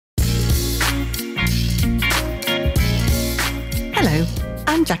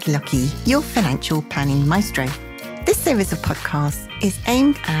I'm Jackie Lucky, your financial planning maestro. This series of podcasts is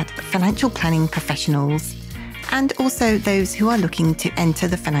aimed at financial planning professionals and also those who are looking to enter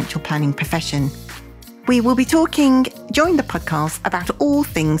the financial planning profession. We will be talking during the podcast about all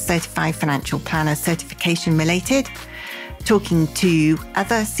things Certified Financial Planner certification related, talking to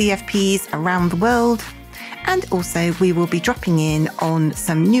other CFPs around the world, and also we will be dropping in on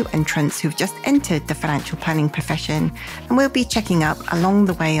some new entrants who've just entered the financial planning profession, and we'll be checking up along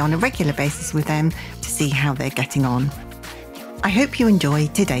the way on a regular basis with them to see how they're getting on. I hope you enjoy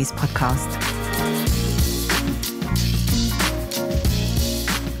today's podcast.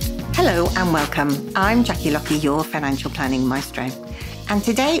 Hello and welcome. I'm Jackie Lucky, your financial planning maestro. And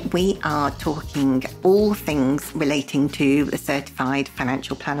today we are talking all things relating to the Certified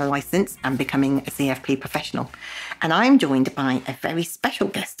Financial Planner license and becoming a CFP professional. And I'm joined by a very special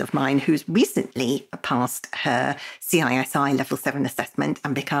guest of mine who's recently passed her CISI Level 7 assessment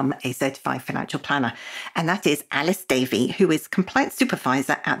and become a Certified Financial Planner. And that is Alice Davey, who is Compliance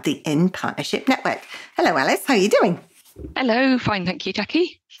Supervisor at the In Partnership Network. Hello, Alice. How are you doing? Hello. Fine. Thank you,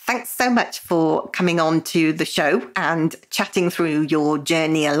 Jackie. Thanks so much for coming on to the show and chatting through your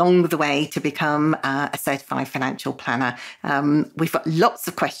journey along the way to become a certified financial planner. We've got lots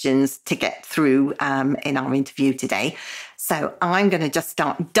of questions to get through in our interview today. So I'm going to just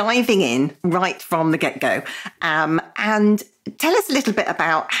start diving in right from the get-go. And tell us a little bit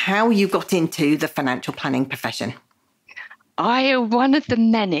about how you got into the financial planning profession. I am one of the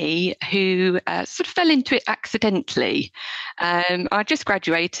many who sort of fell into it accidentally. I just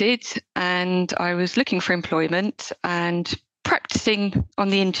graduated and I was looking for employment and practicing on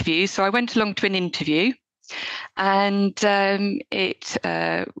the interview. So I went along to an interview and it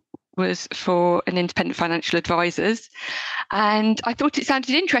was for an independent financial advisors. And I thought it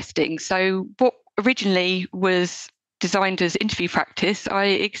sounded interesting. So what originally was designed as interview practice, I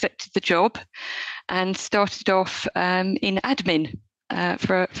accepted the job and started off in admin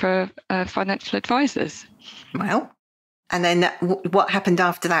for financial advisors. Well, and then what happened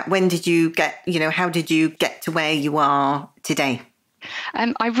after that? When did you get, how did you get to where you are today?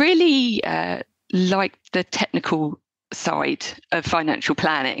 I really liked the technical side of financial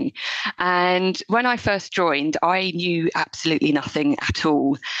planning. And when I first joined, I knew absolutely nothing at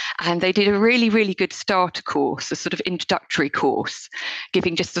all. And they did a really, really good starter course, a sort of introductory course,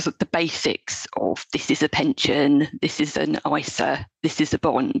 giving just the basics of this is a pension, this is an ISA, this is a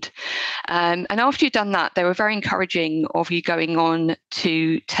bond. And after you'd done that, they were very encouraging of you going on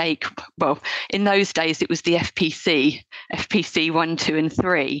to take, well, in those days, it was the FPC 1, 2 and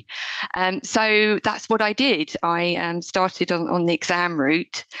 3. So that's what I did. I started on the exam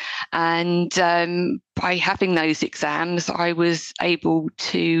route, and by having those exams, I was able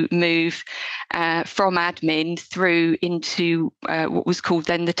to move from admin through into what was called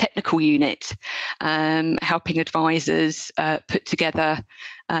then the technical unit, helping advisors put together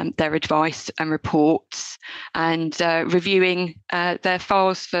their advice and reports and reviewing their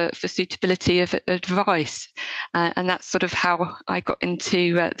files for suitability of advice. And that's sort of how I got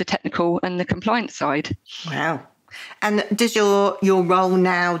into the technical and the compliance side. Wow. And does your role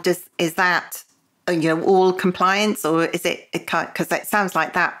now, is that all compliance, or is it, because it sounds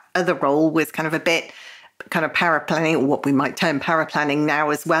like that other role was kind of a bit kind of paraplanning, or what we might term paraplanning now,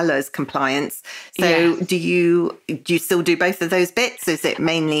 as well as compliance. So yes. Do you still do both of those bits? Is it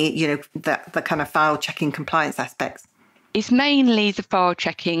mainly, the kind of file checking compliance aspects? It's mainly the file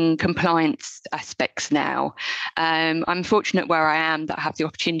checking compliance aspects now. I'm fortunate where I am that I have the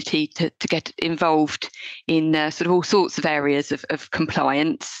opportunity to get involved in sort of all sorts of areas of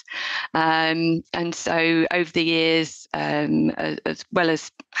compliance. And so over the years, as well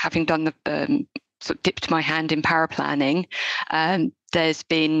as having done the sort of dipped my hand in paraplanning, there's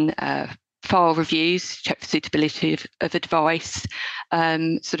been file reviews, check for suitability of advice,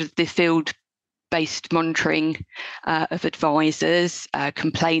 sort of the field-based monitoring of advisors,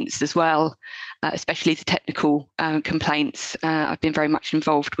 complaints as well, especially the technical complaints I've been very much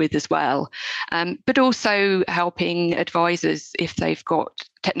involved with as well, but also helping advisors if they've got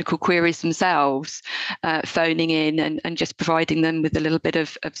technical queries themselves, phoning in and just providing them with a little bit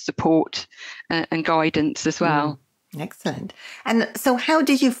of support and guidance as well. Excellent. And so how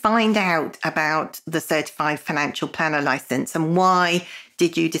did you find out about the Certified Financial Planner license, and why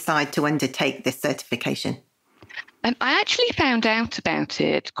did you decide to undertake this certification? I actually found out about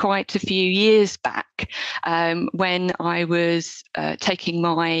it quite a few years back when I was taking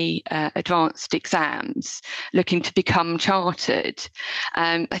my advanced exams, looking to become chartered.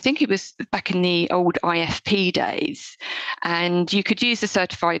 I think it was back in the old IFP days, and you could use the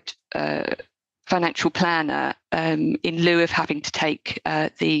certified financial planner in lieu of having to take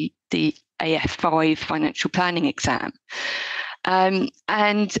the AF5 financial planning exam.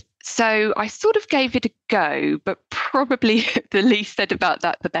 And so I sort of gave it a go, but probably the least said about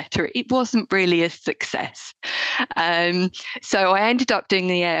that, the better. It wasn't really a success. So I ended up doing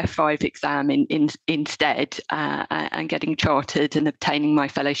the AF5 exam instead and getting chartered and obtaining my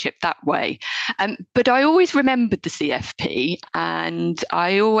fellowship that way. But I always remembered the CFP, and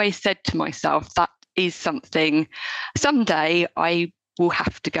I always said to myself, that is something someday I will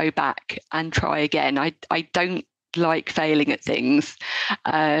have to go back and try again. I don't like failing at things.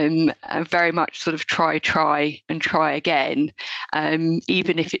 I very much sort of try again,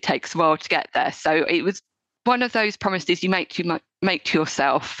 even if it takes a while to get there. So it was one of those promises you make to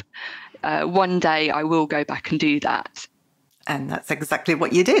yourself. One day I will go back and do that. And that's exactly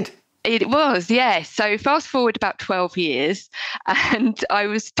what you did. It was, yes. So fast forward about 12 years, and I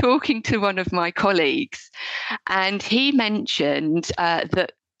was talking to one of my colleagues, and he mentioned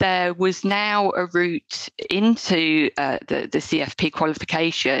that there was now a route into the CFP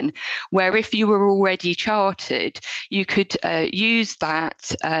qualification where if you were already chartered, you could use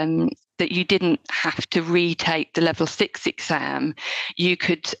that you didn't have to retake the level 6 exam. You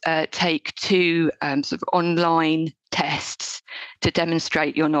could take 2 sort of online tests to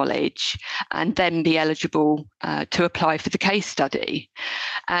demonstrate your knowledge and then be eligible to apply for the case study.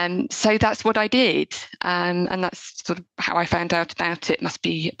 So that's what I did. And that's sort of how I found out about it. Must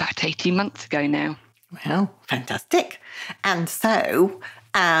be about 18 months ago now. Well, fantastic. And so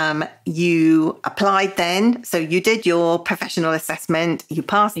you applied then. So you did your professional assessment. You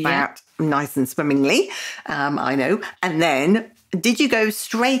passed that nice and swimmingly, I know. And then did you go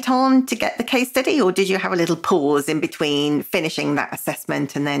straight on to get the case study, or did you have a little pause in between finishing that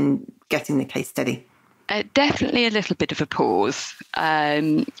assessment and then getting the case study? Definitely a little bit of a pause.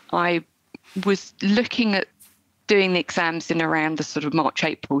 I was looking at doing the exams in around the sort of March,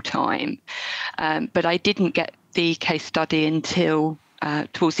 April time, but I didn't get the case study until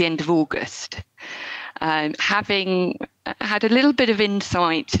towards the end of August. Having had a little bit of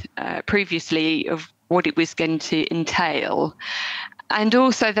insight previously of what it was going to entail, and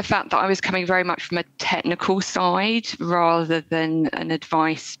also the fact that I was coming very much from a technical side rather than an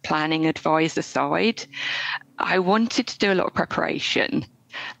advice planning advisor side, I wanted to do a lot of preparation.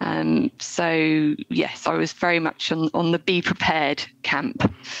 So yes, I was very much on the be prepared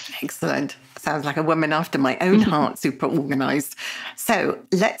camp. Excellent. Sounds like a woman after my own heart, super organised. So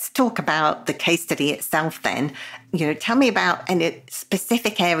let's talk about the case study itself then. Tell me about any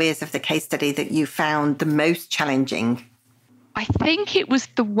specific areas of the case study that you found the most challenging. I think it was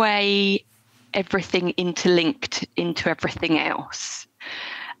the way everything interlinked into everything else.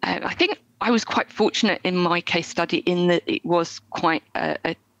 I think I was quite fortunate in my case study in that it was quite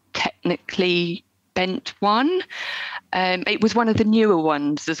a technically bent one. It was one of the newer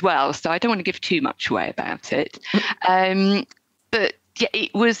ones as well, so I don't want to give too much away about it. But yeah,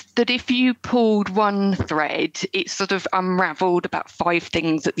 it was that if you pulled one thread, it sort of unravelled about 5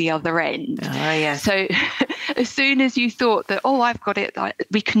 things at the other end. Oh, yeah. So as soon as you thought that, I've got it,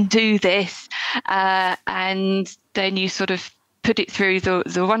 we can do this, and then you sort of put it through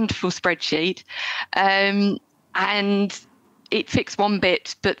the wonderful spreadsheet, and it fixed one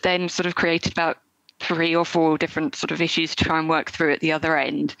bit, but then sort of created about 3 or 4 different sort of issues to try and work through at the other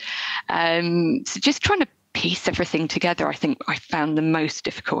end. So just trying to piece everything together, I think I found the most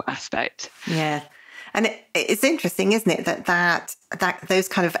difficult aspect. Yeah. And it's interesting, isn't it, that those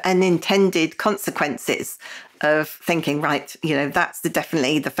kind of unintended consequences of thinking, right, that's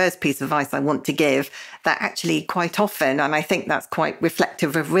definitely the first piece of advice I want to give, that actually quite often, and I think that's quite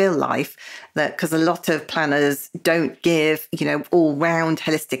reflective of real life, that because a lot of planners don't give, all-round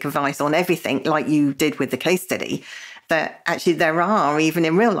holistic advice on everything like you did with the case study, that actually there are, even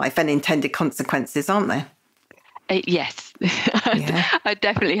in real life, unintended consequences, aren't there? Yes, I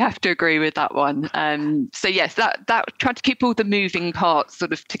definitely have to agree with that one. So yes, that trying to keep all the moving parts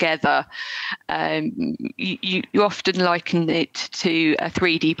sort of together. You often liken it to a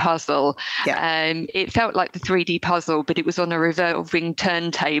 3D puzzle. Yeah. It felt like the 3D puzzle, but it was on a revolving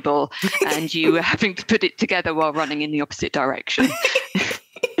turntable, and you were having to put it together while running in the opposite direction.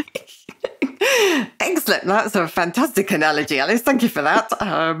 Excellent. That's a fantastic analogy, Alice. Thank you for that.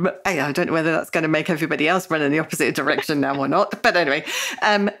 I don't know whether that's going to make everybody else run in the opposite direction now or not. But anyway,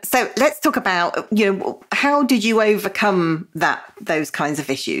 so let's talk about, how did you overcome those kinds of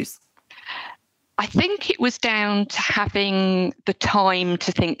issues? I think it was down to having the time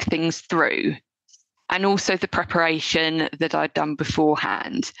to think things through, and also the preparation that I'd done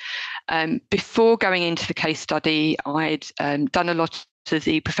beforehand. Before going into the case study, I'd done a lot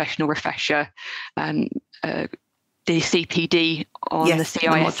the professional refresher, the CPD on the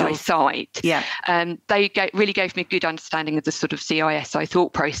CISI site. Yeah. They really gave me a good understanding of the sort of CISI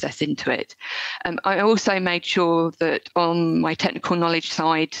thought process into it. I also made sure that on my technical knowledge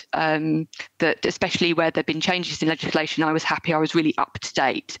side, that especially where there'd been changes in legislation, I was happy I was really up to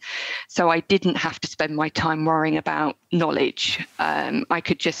date. So I didn't have to spend my time worrying about knowledge. I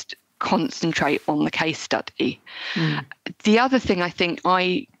could just concentrate on the case study. The other thing, I think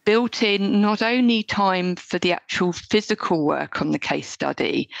I built in not only time for the actual physical work on the case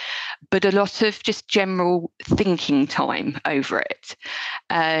study, but a lot of just general thinking time over it.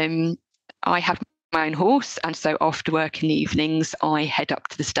 I have my own horse, and so after work in the evenings, I head up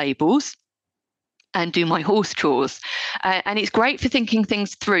to the stables and do my horse chores. And it's great for thinking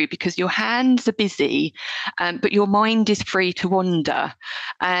things through because your hands are busy, but your mind is free to wander.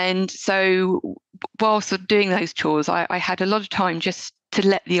 And so whilst doing those chores, I had a lot of time just to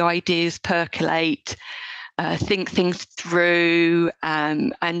let the ideas percolate, think things through,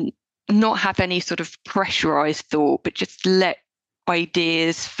 and not have any sort of pressurized thought, but just let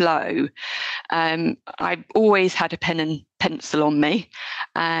ideas flow. I've always had a pen and pencil on me,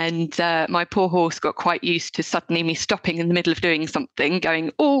 and my poor horse got quite used to suddenly me stopping in the middle of doing something,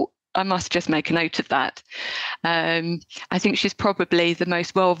 going, oh, I must just make a note of that. I think she's probably the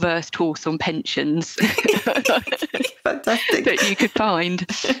most well-versed horse on pensions Fantastic. that you could find.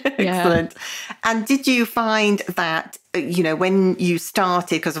 Excellent. And did you find that, when you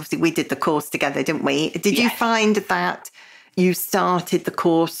started, because obviously we did the course together, didn't we? Did you find that you started the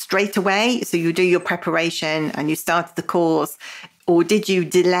course straight away? So you do your preparation and you started the course, or did you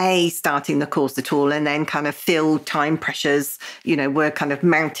delay starting the course at all and then kind of feel time pressures, were kind of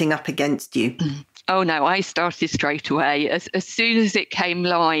mounting up against you? Oh, no, I started straight away. As soon as it came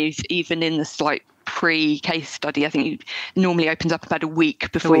live, even in the slight pre-case study, I think it normally opens up about a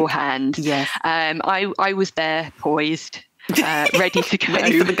week beforehand. Yes. I was there poised, ready to go.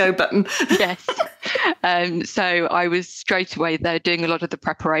 Ready for the go button. Yes. So I was straight away there doing a lot of the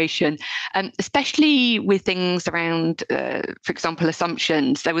preparation, especially with things around, for example,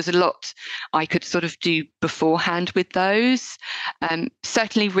 assumptions. There was a lot I could sort of do beforehand with those.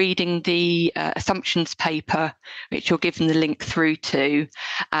 Certainly reading the assumptions paper, which you're given the link through to.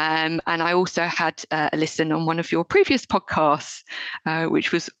 And I also had a listen on one of your previous podcasts,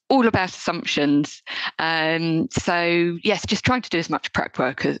 which was all about assumptions. So yes, just trying to do as much prep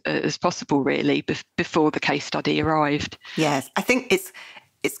work as possible, really, before the case study arrived. Yes, I think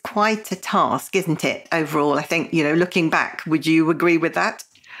it's quite a task, isn't it, overall? I think, looking back, would you agree with that?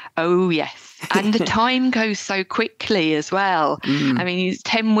 Oh, yes. And the time goes so quickly as well. I mean,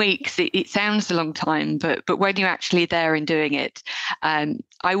 10 weeks, it sounds a long time, but when you're actually there and doing it,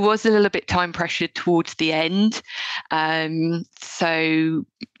 I was a little bit time pressured towards the end. So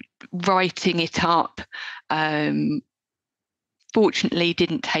writing it up, fortunately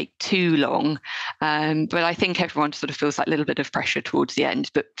didn't take too long, but I think everyone sort of feels that little bit of pressure towards the end.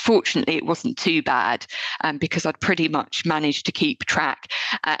 But fortunately, it wasn't too bad because I'd pretty much managed to keep track.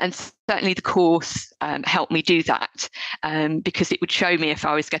 And certainly the course helped me do that because it would show me if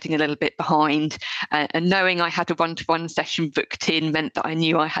I was getting a little bit behind. And knowing I had a one-to-one session booked in meant that I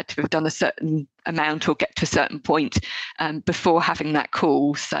knew I had to have done a certain amount or get to a certain point before having that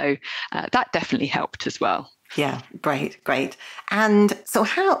call. So that definitely helped as well. Yeah, great. And so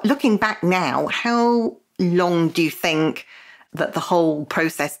looking back now, how long do you think that the whole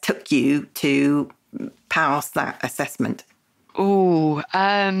process took you to pass that assessment? Oh,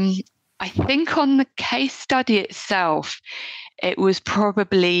 I think on the case study itself, it was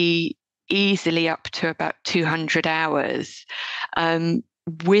probably easily up to about 200 hours.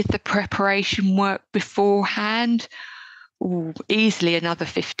 With the preparation work beforehand, easily another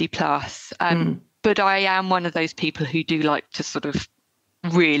 50 plus. But I am one of those people who do like to sort of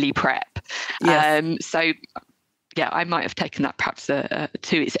really prep. Yes. So, yeah, I might have taken that perhaps to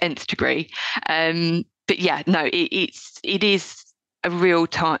its nth degree. But yeah, no, it is a real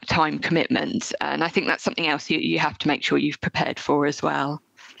time commitment. And I think that's something else you have to make sure you've prepared for as well.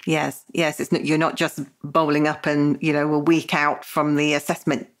 Yes. You're not just bowling up and, a week out from the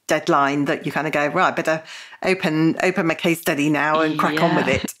assessment deadline that you kind of go, right, better open my case study now and crack on with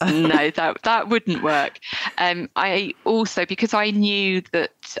it. No, that wouldn't work. I also, because I knew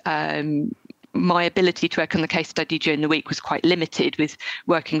that my ability to work on the case study during the week was quite limited with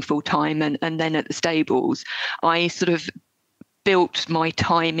working full time and then at the stables, I sort of built my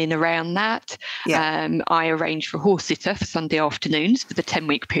time in around that. Yeah. I arranged for a horse sitter for Sunday afternoons for the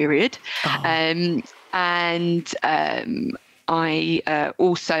 10-week period. Oh. And I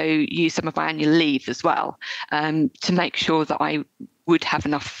also used some of my annual leave as well, to make sure that I would have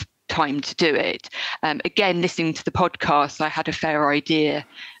enough time to do it. Again, listening to the podcast, I had a fair idea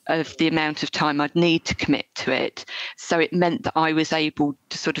of the amount of time I'd need to commit to it. So it meant that I was able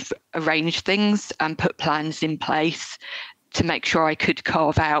to sort of arrange things and put plans in place to make sure I could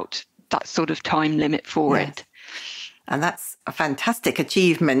carve out that sort of time limit for it. And that's a fantastic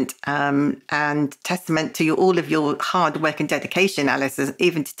achievement, and testament to all of your hard work and dedication, Alice,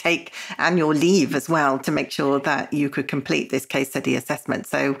 even to take annual leave as well to make sure that you could complete this case study assessment.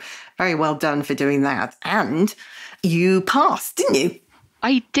 So very well done for doing that. And you passed, didn't you?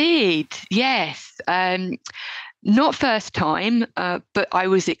 I did, yes. Not first time, but I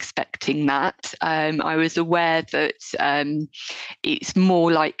was expecting that. I was aware that it's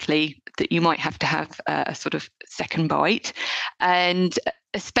more likely that you might have to have a sort of second bite. And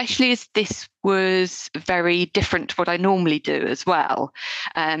especially as this was very different to what I normally do as well.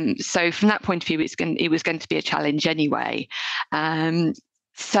 So from that point of view, it was going to be a challenge anyway.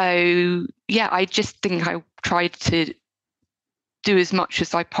 So yeah, I just think I tried to do as much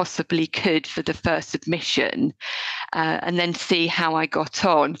as I possibly could for the first submission, and then see how I got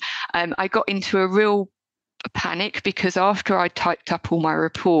on. I got into a real panic because after I typed up all my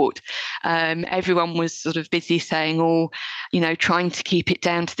report, everyone was sort of busy saying, trying to keep it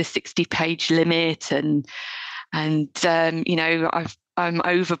down to the 60-page limit, and I'm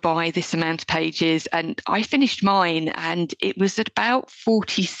over by this amount of pages. And I finished mine and it was at about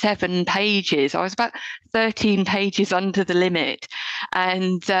 47 pages. I was about 13 pages under the limit.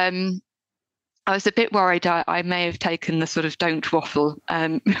 And I was a bit worried I may have taken the sort of don't waffle,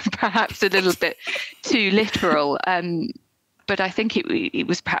 perhaps a little bit too literal. But I think it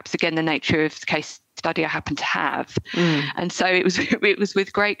was perhaps, again, the nature of the case study I happened to have. And so it was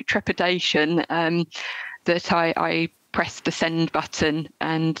with great trepidation that I pressed the send button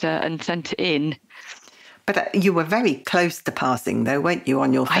and sent it in. But you were very close to passing, though, weren't you,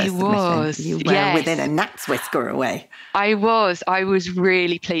 on your first submission? You were within a gnat's whisker away. I was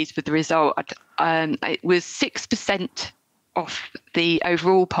really pleased with the result. It was 6% off the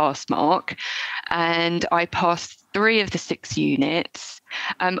overall pass mark, and I passed 3 of the 6 units.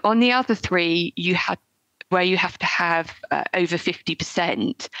 On the other 3, you have to have over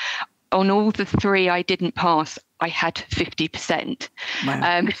 50%. On all the 3 I didn't pass, I had 50%.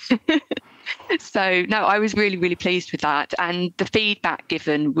 Wow. So no, I was really, really pleased with that. And the feedback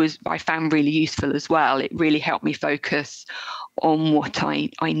given I found really useful as well. It really helped me focus on what I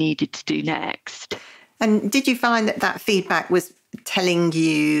needed to do next. And did you find that feedback was telling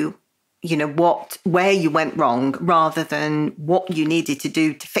you, where you went wrong rather than what you needed to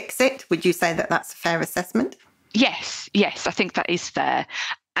do to fix it? Would you say that that's a fair assessment? Yes, I think that is fair.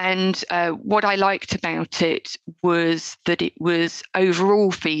 And what I liked about it was that it was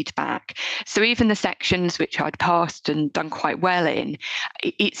overall feedback. So even the sections which I'd passed and done quite well in,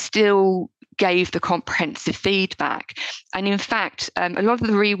 it still gave the comprehensive feedback. And in fact, a lot of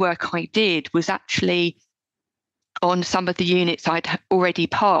the rework I did was actually on some of the units I'd already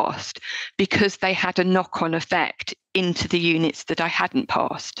passed, because they had a knock-on effect into the units that I hadn't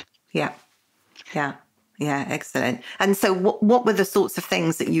passed. Yeah, excellent. And so what were the sorts of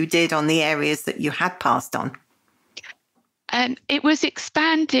things that you did on the areas that you had passed on? It was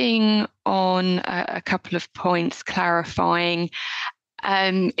expanding on a couple of points, clarifying.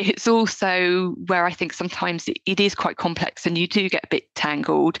 It's also where I think sometimes it is quite complex and you do get a bit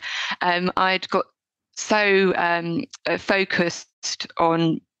tangled. I'd got so focused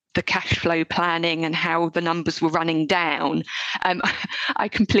on the cash flow planning and how the numbers were running down, I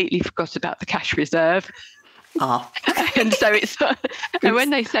completely forgot about the cash reserve. And so and when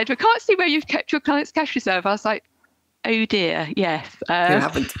they said, we can't see where you've kept your client's cash reserve, I was like, oh dear, yes. You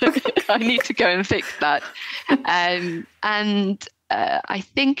haven't. I need to go and fix that. And I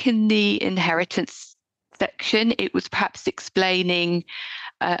think in the inheritance section, it was perhaps explaining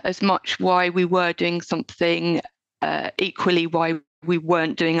as much why we were doing something, equally why we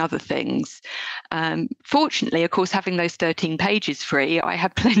weren't doing other things. Fortunately, of course, having those 13 pages free, I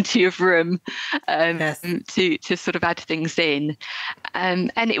had plenty of room to sort of add things in.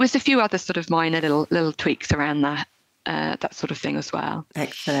 And it was a few other sort of minor little tweaks around that sort of thing as well.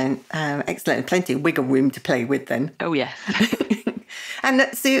 Excellent. Plenty of wiggle room to play with then. Oh, yes. And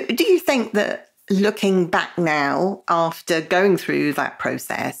so do you think that looking back now after going through that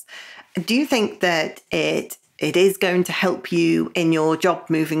process, do you think that it is going to help you in your job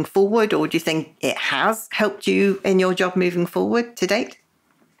moving forward, or do you think it has helped you in your job moving forward to date?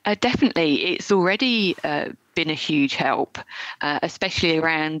 Definitely. It's already been a huge help, especially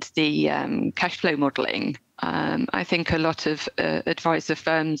around the cash flow modelling. I think a lot of advisor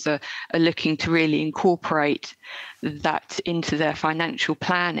firms are looking to really incorporate that into their financial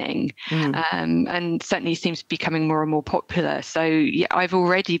planning, and certainly seems to be becoming more and more popular. So yeah, I've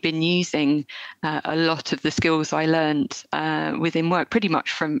already been using a lot of the skills I learned within work pretty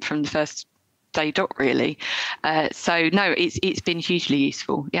much from the first day dot, really. So no, it's been hugely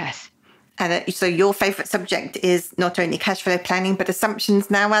useful. Yes. And so your favourite subject is not only cash flow planning, but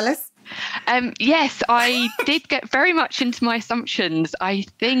assumptions now, Alice? Yes, I did get very much into my assumptions. I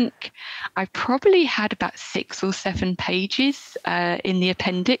think I probably had about 6 or 7 pages in the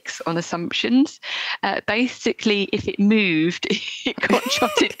appendix on assumptions. Basically, if it moved, it got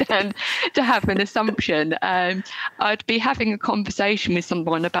jotted down to have an assumption. I'd be having a conversation with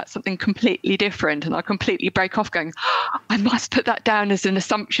someone about something completely different, and I'd completely break off going, oh, I must put that down as an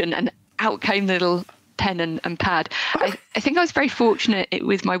assumption, and out came the little pen and pad. I think I was very fortunate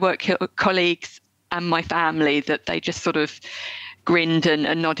with my work colleagues and my family that they just sort of grinned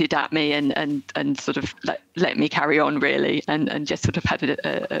and nodded at me and sort of let me carry on, really, and just sort of had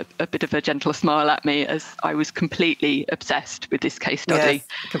a bit of a gentle smile at me as I was completely obsessed with this case study. Yes,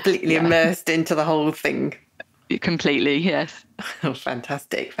 completely immersed into the whole thing. Completely, yes. Oh,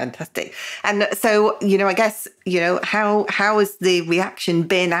 fantastic. And so, I guess, how has the reaction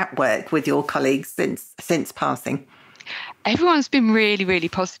been at work with your colleagues since passing? Everyone's been really, really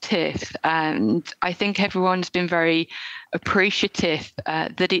positive, and I think everyone's been very appreciative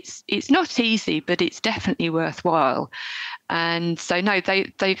that it's not easy, but it's definitely worthwhile. And so, no,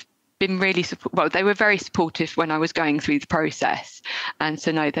 they've been really they were very supportive when I was going through the process, and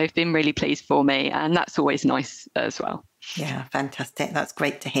so no, they've been really pleased for me, and that's always nice as well. Yeah, fantastic. That's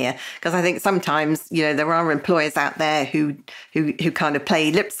great to hear, because I think sometimes, there are employers out there who kind of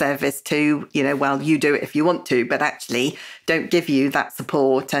play lip service to, well, you do it if you want to, but actually don't give you that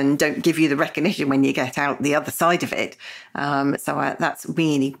support and don't give you the recognition when you get out the other side of it. So that's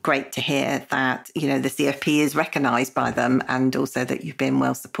really great to hear that, the CFP is recognised by them, and also that you've been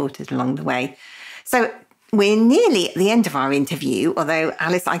well supported along the way. So we're nearly at the end of our interview, although,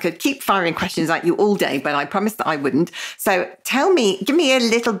 Alice, I could keep firing questions at you all day, but I promised that I wouldn't. So give me a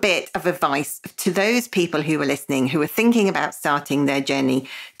little bit of advice to those people who are listening, who are thinking about starting their journey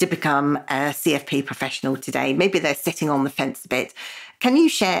to become a CFP professional today. Maybe they're sitting on the fence a bit. Can you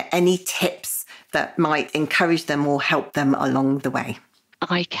share any tips that might encourage them or help them along the way?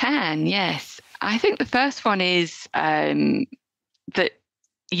 I can, yes. I think the first one is that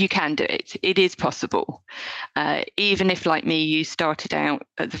you can do it. It is possible. Even if, like me, you started out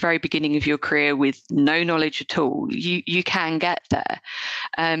at the very beginning of your career with no knowledge at all, you can get there.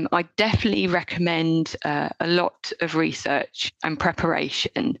 I definitely recommend a lot of research and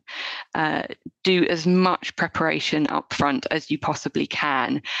preparation. Do as much preparation up front as you possibly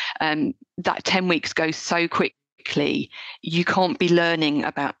can. That 10 weeks goes so quick. You can't be learning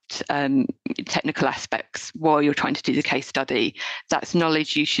about technical aspects while you're trying to do the case study. That's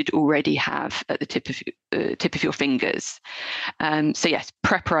knowledge you should already have at the tip of your fingers. So yes,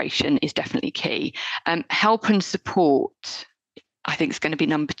 preparation is definitely key. Help and support, I think, is going to be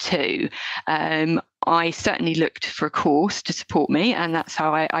number 2. I certainly looked for a course to support me, and that's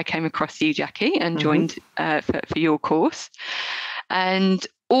how I came across you, Jackie, and joined for your course. And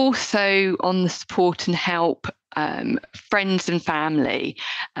also on the support and help, friends and family.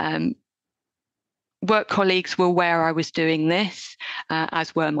 Work colleagues were aware I was doing this,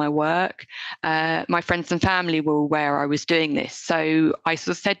 as were my work. My friends and family were aware I was doing this. So I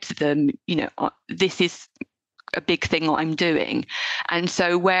sort of said to them, this is a big thing I'm doing. And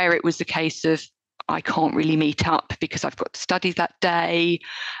so where it was a case of, I can't really meet up because I've got to study that day,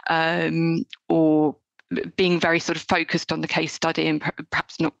 or being very sort of focused on the case study and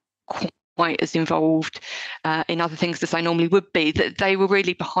perhaps not quite as involved in other things as I normally would be, that they were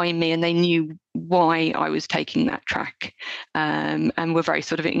really behind me and they knew why I was taking that track, and were very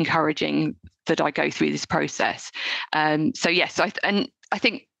sort of encouraging that I go through this process. So yes, I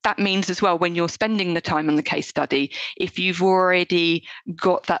think that means as well, when you're spending the time on the case study, if you've already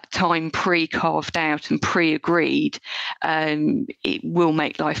got that time pre-carved out and pre-agreed, it will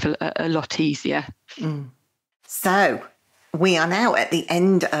make life a lot easier. So we are now at the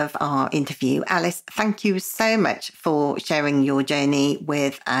end of our interview. Alice, thank you so much for sharing your journey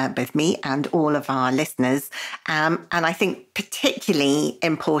with both me and all of our listeners. And I think particularly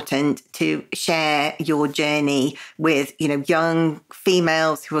important to share your journey with, young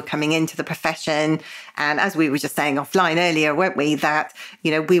females who are coming into the profession. And as we were just saying offline earlier, weren't we, that,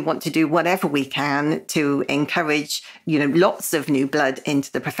 we want to do whatever we can to encourage, lots of new blood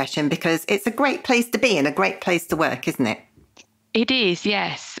into the profession, because it's a great place to be and a great place to work, isn't it? It is,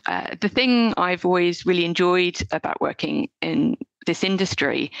 yes. The thing I've always really enjoyed about working in this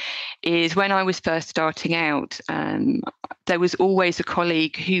industry is when I was first starting out, there was always a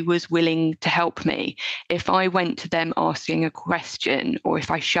colleague who was willing to help me. If I went to them asking a question or if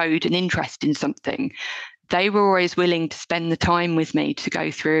I showed an interest in something, they were always willing to spend the time with me to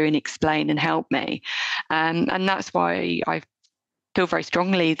go through and explain and help me. And that's why I feel very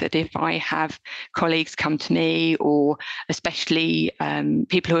strongly that if I have colleagues come to me, or especially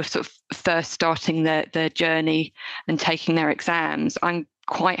people who are sort of first starting their journey and taking their exams, I'm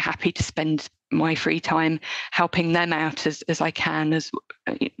quite happy to spend my free time helping them out as I can,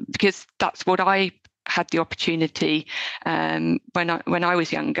 because that's what I had the opportunity when I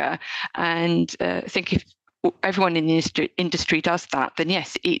was younger. And I think if everyone in the industry does that, then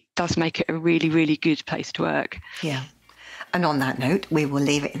yes, it does make it a really, really good place to work. Yeah. And on that note, we will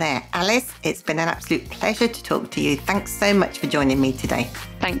leave it there. Alice, it's been an absolute pleasure to talk to you. Thanks so much for joining me today.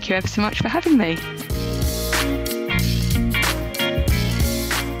 Thank you ever so much for having me.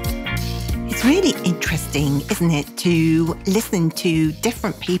 It's really interesting, isn't it, to listen to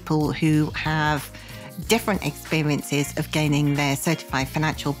different people who have different experiences of gaining their Certified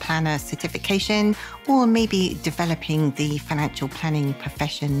Financial Planner certification, or maybe developing the financial planning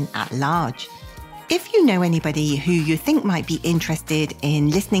profession at large. If you know anybody who you think might be interested in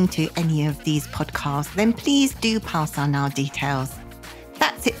listening to any of these podcasts, then please do pass on our details.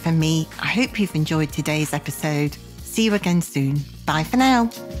 That's it for me. I hope you've enjoyed today's episode. See you again soon. Bye for now.